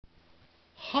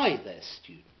Hi there,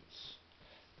 students.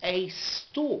 A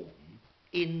storm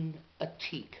in a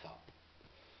teacup.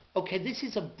 Okay, this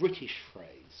is a British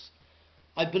phrase.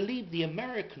 I believe the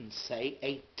Americans say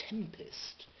a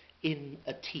tempest in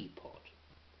a teapot.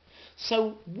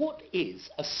 So what is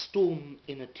a storm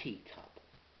in a teacup?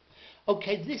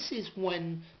 Okay, this is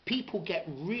when people get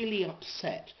really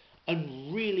upset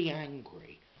and really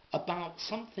angry about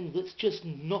something that's just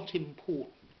not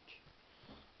important.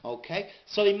 Okay,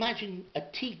 so imagine a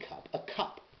teacup, a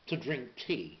cup to drink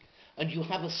tea, and you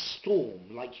have a storm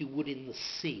like you would in the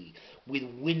sea with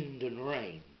wind and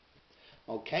rain.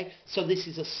 Okay, so this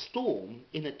is a storm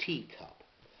in a teacup.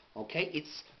 Okay,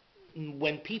 it's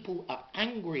when people are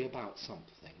angry about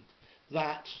something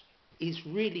that is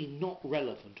really not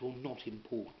relevant or not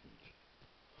important.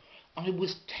 I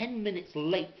was 10 minutes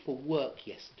late for work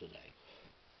yesterday,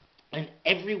 and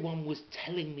everyone was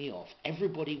telling me off.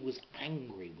 Everybody was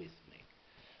angry with me.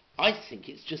 I think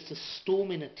it's just a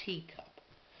storm in a teacup.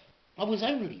 I was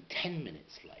only 10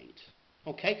 minutes late.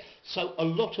 Okay? So a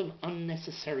lot of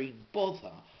unnecessary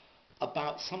bother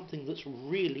about something that's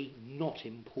really not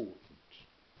important.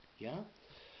 Yeah?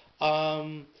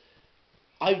 I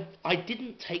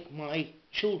didn't take my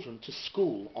children to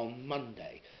school on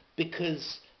Monday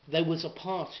because there was a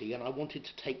party and I wanted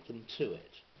to take them to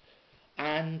it.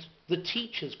 And the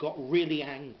teachers got really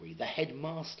angry. The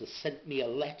headmaster sent me a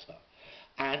letter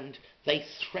and they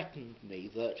threatened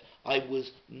me that I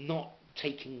was not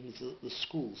taking the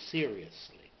school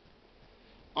seriously.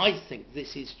 I think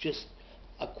this is just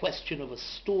a question of a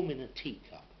storm in a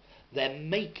teacup. They're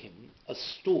making a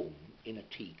storm in a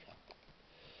teacup.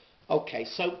 Okay,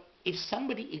 so if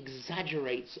somebody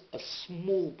exaggerates a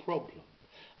small problem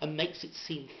and makes it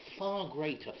seem far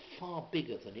greater, far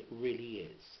bigger than it really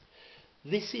is,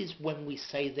 this is when we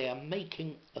say they are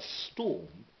making a storm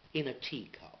in a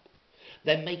teacup.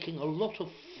 They're making a lot of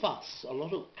fuss, a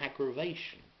lot of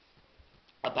aggravation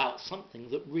about something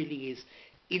that really is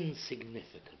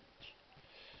insignificant.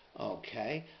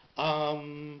 Okay, I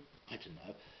don't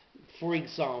know. For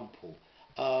example,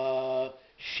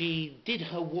 she did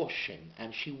her washing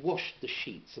and she washed the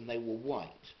sheets and they were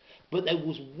white, but there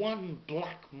was one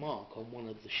black mark on one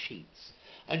of the sheets.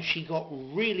 And she got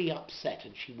really upset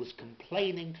and she was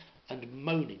complaining and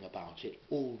moaning about it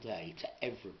all day to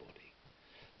everybody.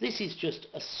 This is just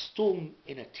a storm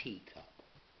in a teacup,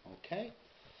 okay?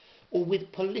 Or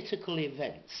with political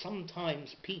events,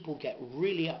 sometimes people get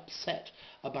really upset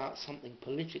about something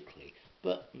politically,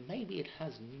 but maybe it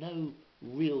has no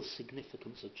real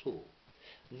significance at all.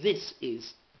 This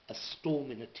is a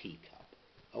storm in a teacup,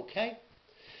 okay?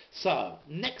 So,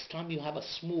 next time you have a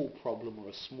small problem or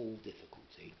a small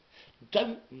difficulty,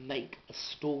 don't make a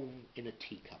storm in a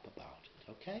teacup about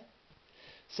it, okay?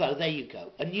 So, there you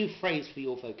go, a new phrase for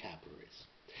your vocabularies.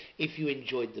 If you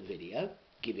enjoyed the video,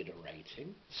 give it a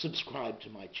rating, subscribe to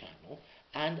my channel,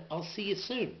 and I'll see you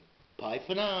soon. Bye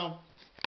for now.